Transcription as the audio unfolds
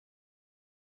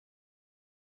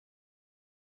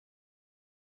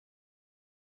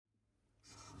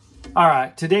All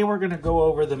right, today we're going to go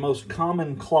over the most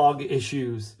common clog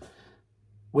issues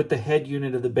with the head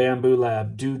unit of the Bambu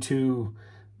Lab due to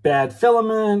bad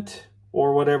filament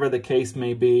or whatever the case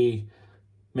may be.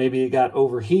 Maybe it got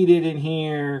overheated in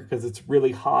here because it's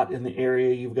really hot in the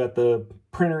area you've got the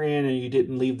printer in and you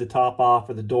didn't leave the top off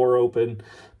or the door open.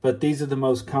 But these are the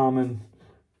most common.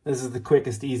 This is the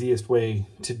quickest, easiest way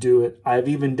to do it. I've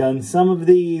even done some of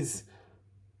these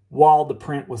while the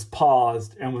print was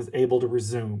paused and was able to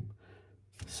resume.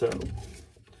 So,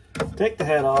 take the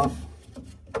head off,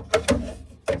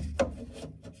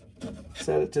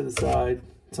 set it to the side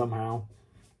somehow.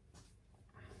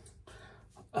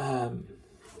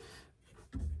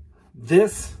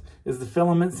 This is the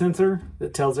filament sensor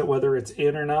that tells it whether it's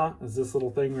in or not. Is this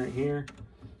little thing right here.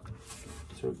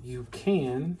 So you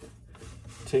can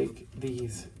take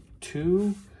these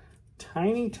two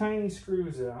tiny, tiny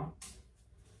screws out.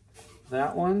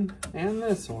 That one and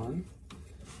this one.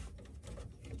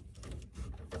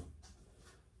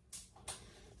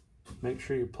 Make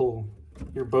sure you pull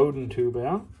your Bowden tube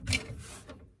out.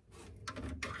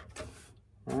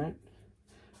 Right?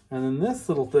 And then this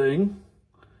little thing,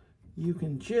 you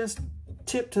can just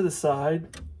tip to the side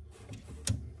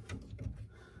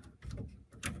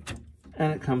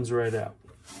and it comes right out.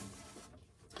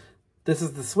 This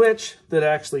is the switch that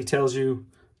actually tells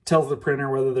the printer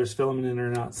whether there's filament in it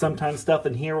or not. Sometimes stuff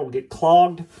in here will get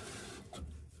clogged.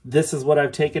 This is what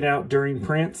I've taken out during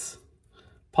prints.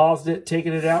 Paused it,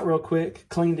 taken it out real quick,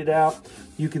 cleaned it out.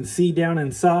 You can see down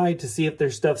inside to see if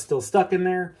there's stuff still stuck in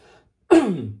there.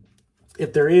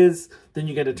 If there is, then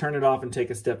you got to turn it off and take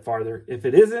a step farther. If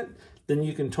it isn't, then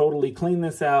you can totally clean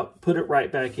this out, put it right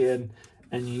back in,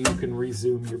 and you can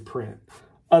resume your print.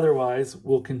 Otherwise,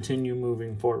 we'll continue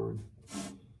moving forward.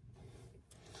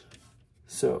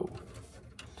 So,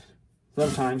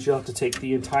 sometimes you'll have to take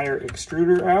the entire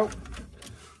extruder out.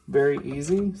 Very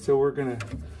easy. So we're going to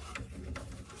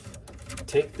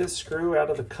take this screw out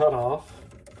of the cutoff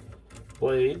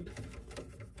blade.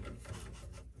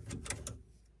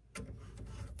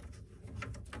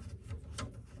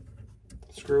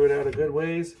 Screw it out a good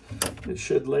ways. It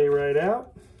should lay right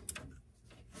out.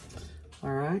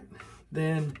 All right.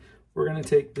 Then we're going to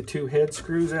take the two head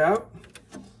screws out.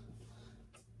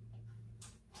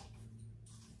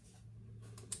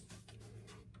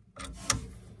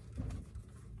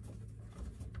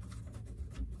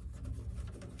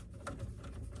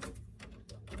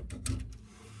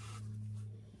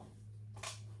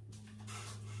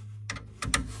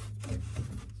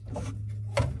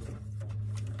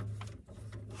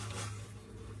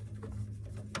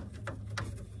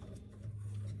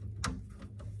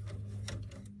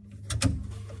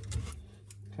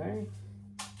 Okay.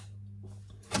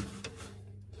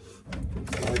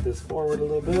 Slide this forward a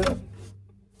little bit.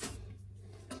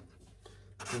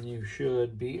 And you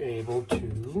should be able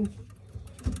to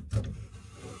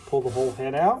pull the whole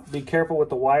head out. Be careful with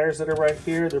the wires that are right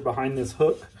here. They're behind this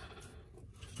hook.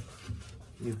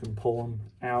 You can pull them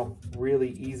out really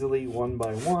easily one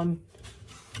by one.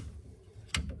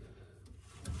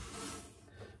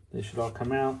 They should all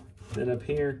come out. Then up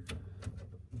here,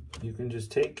 you can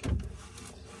just take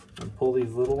and pull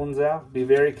these little ones out. Be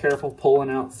very careful pulling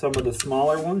out some of the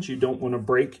smaller ones. You don't want to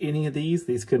break any of these.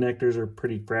 These connectors are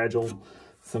pretty fragile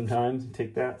sometimes.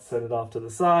 Take that, set it off to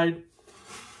the side.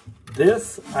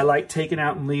 This, I like taking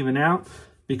out and leaving out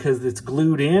because it's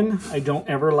glued in. I don't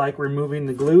ever like removing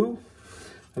the glue.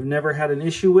 I've never had an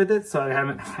issue with it, so I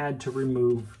haven't had to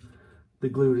remove the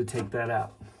glue to take that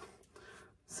out.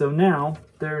 So now,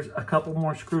 there's a couple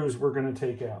more screws we're going to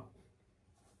take out.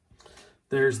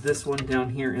 There's this one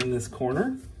down here in this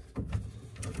corner.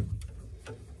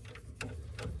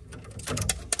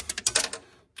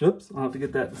 Oops, I'll have to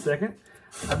get that in a second.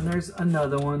 And there's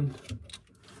another one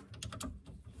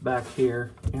back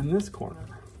here in this corner.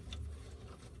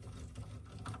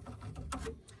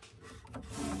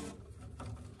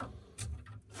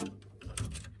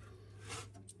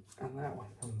 And that one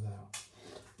comes out.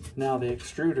 Now the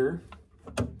extruder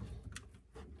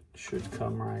should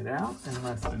come right out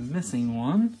unless I'm missing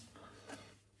one.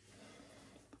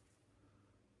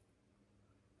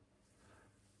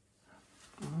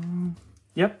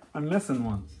 Yep, I'm missing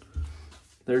one.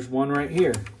 There's one right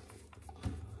here.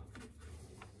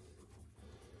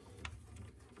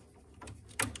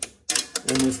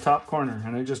 In this top corner,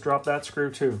 and I just dropped that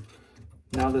screw too.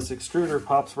 Now this extruder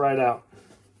pops right out.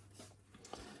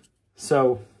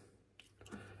 So,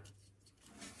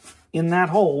 in that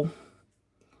hole,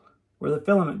 where the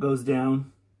filament goes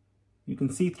down, you can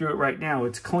see through it right now,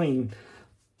 it's clean.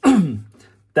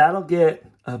 That'll get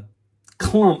a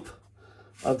clump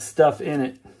of stuff in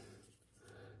it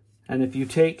And if you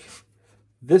take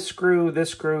this screw, this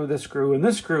screw, this screw, and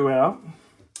this screw out,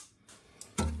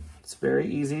 it's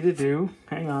very easy to do.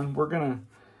 Hang on, we're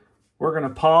gonna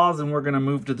pause and we're gonna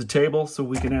move to the table so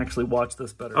we can actually watch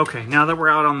this better. Okay, now that we're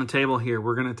out on the table here,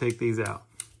 we're gonna take these out.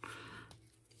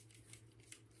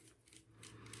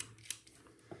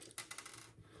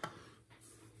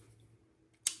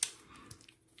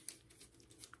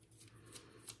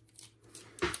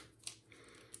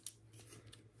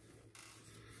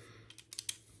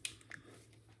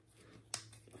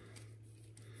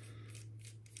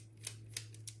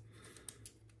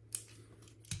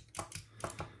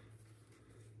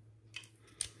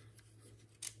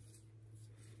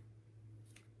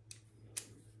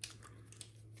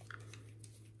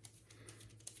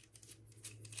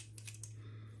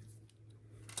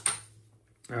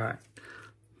 All right,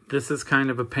 this is kind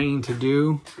of a pain to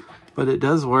do, but it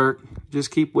does work.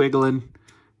 Just keep wiggling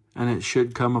and it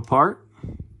should come apart.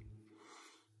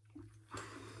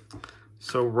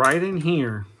 So right in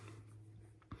here,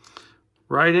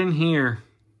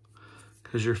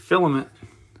 because your filament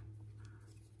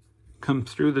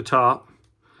comes through the top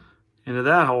into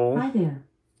that hole. Hi there,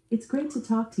 it's great to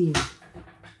talk to you.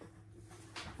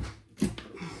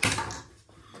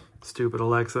 Stupid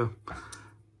Alexa.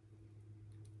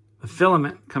 The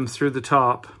filament comes through the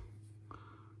top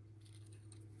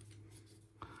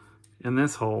in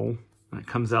this hole, and it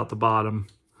comes out the bottom.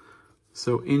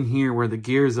 So in here where the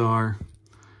gears are,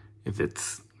 if it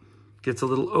gets a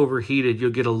little overheated,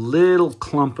 you'll get a little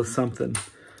clump of something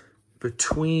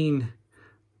between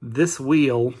this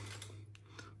wheel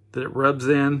that it rubs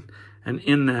in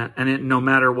and that, and it, no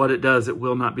matter what it does, it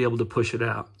will not be able to push it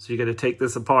out. So you got to take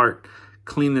this apart,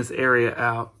 clean this area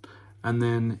out, and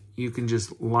then you can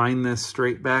just line this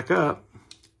straight back up.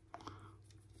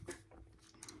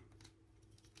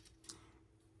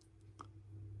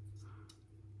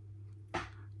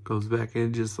 Goes back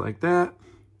in just like that.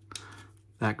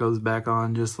 That goes back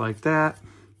on just like that.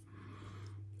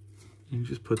 You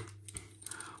just put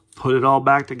it all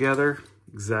back together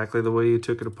exactly the way you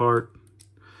took it apart.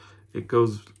 It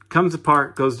comes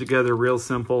apart, goes together real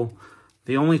simple.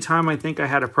 The only time I think I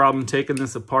had a problem taking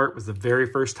this apart was the very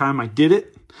first time I did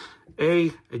it.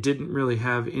 I didn't really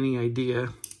have any idea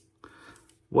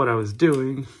what I was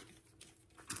doing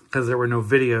because there were no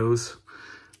videos.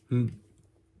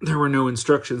 There were no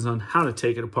instructions on how to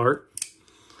take it apart.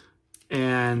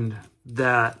 And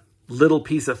that little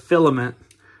piece of filament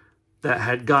that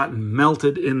had gotten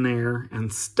melted in there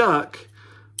and stuck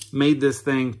made this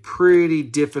thing pretty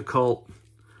difficult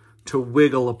to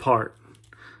wiggle apart.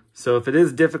 So if it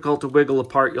is difficult to wiggle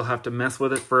apart, you'll have to mess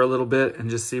with it for a little bit and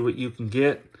just see what you can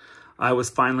get. I was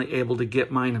finally able to get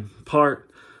mine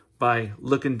apart by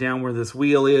looking down where this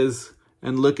wheel is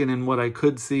and looking in what I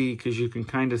could see, because you can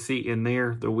kind of see in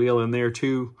there, the wheel in there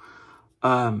too.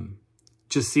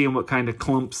 Just seeing what kind of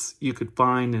clumps you could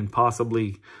find and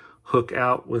possibly hook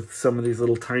out with some of these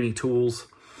little tiny tools.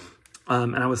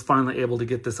 And I was finally able to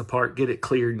get this apart, get it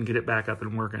cleared, and get it back up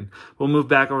and working. We'll move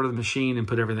back over to the machine and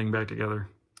put everything back together.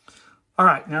 All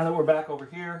right, now that we're back over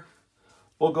here,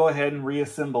 we'll go ahead and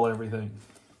reassemble everything.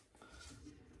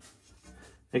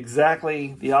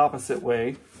 Exactly the opposite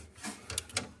way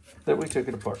that we took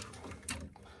it apart.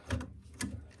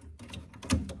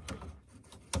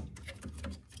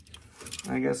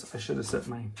 I guess I should have set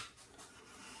my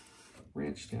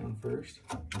wrench down first.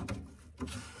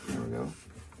 There we go.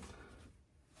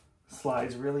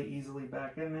 Slides really easily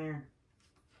back in there.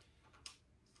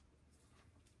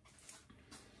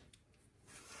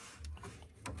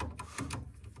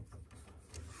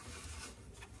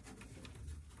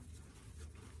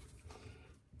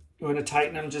 You want to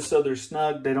tighten them just so they're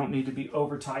snug. They don't need to be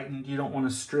over tightened. You don't want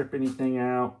to strip anything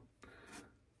out.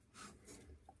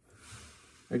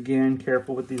 Again,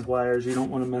 careful with these wires. You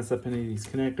don't want to mess up any of these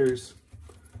connectors.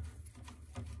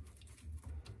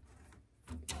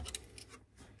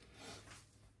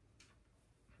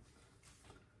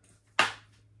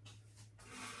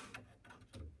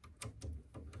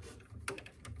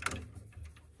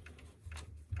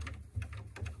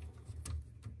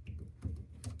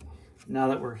 Now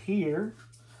that we're here,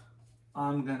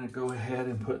 I'm gonna go ahead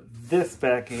and put this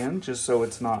back in just so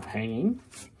it's not hanging.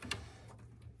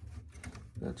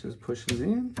 That just pushes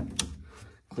in,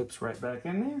 clips right back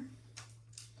in there.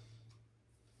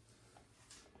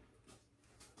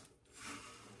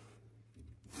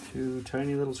 Two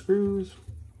tiny little screws.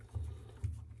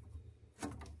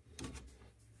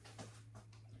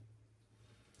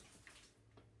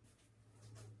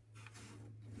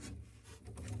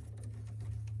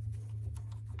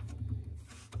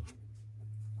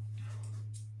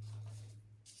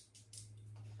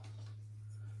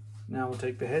 Now we'll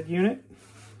take the head unit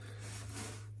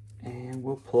and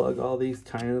we'll plug all these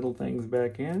tiny little things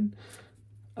back in.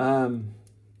 You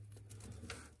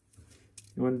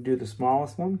want to do the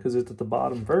smallest one because it's at the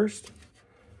bottom first.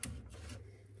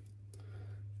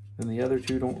 And the other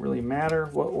two don't really matter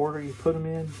what order you put them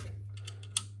in.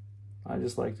 I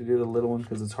just like to do the little one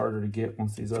because it's harder to get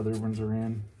once these other ones are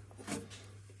in.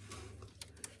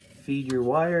 Feed your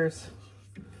wires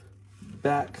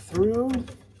back through.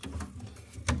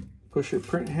 Push your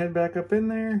print head back up in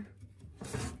there.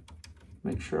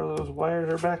 Make sure those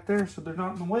wires are back there so they're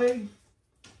not in the way.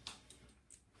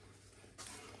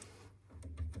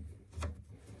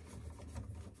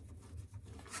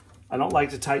 I don't like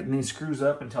to tighten these screws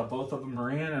up until both of them are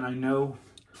in and I know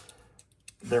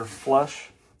they're flush.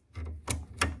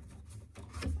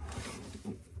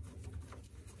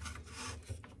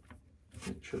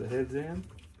 Make sure the head's in.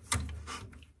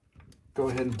 Go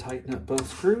ahead and tighten up both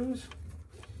screws.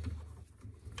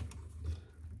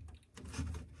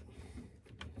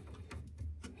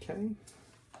 Okay.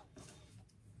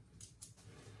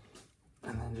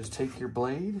 And then just take your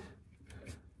blade,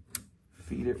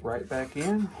 feed it right back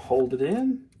in, hold it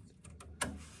in.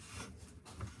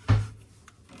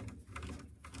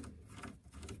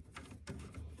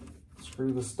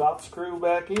 Screw the stop screw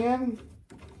back in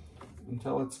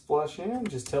until it's flush in,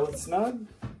 just till it's snug.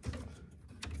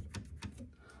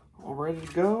 All ready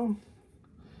to go.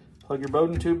 Plug your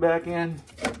Bowden tube back in.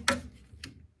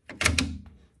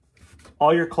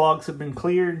 All your clogs have been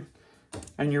cleared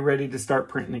and you're ready to start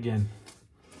printing again.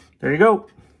 There you go.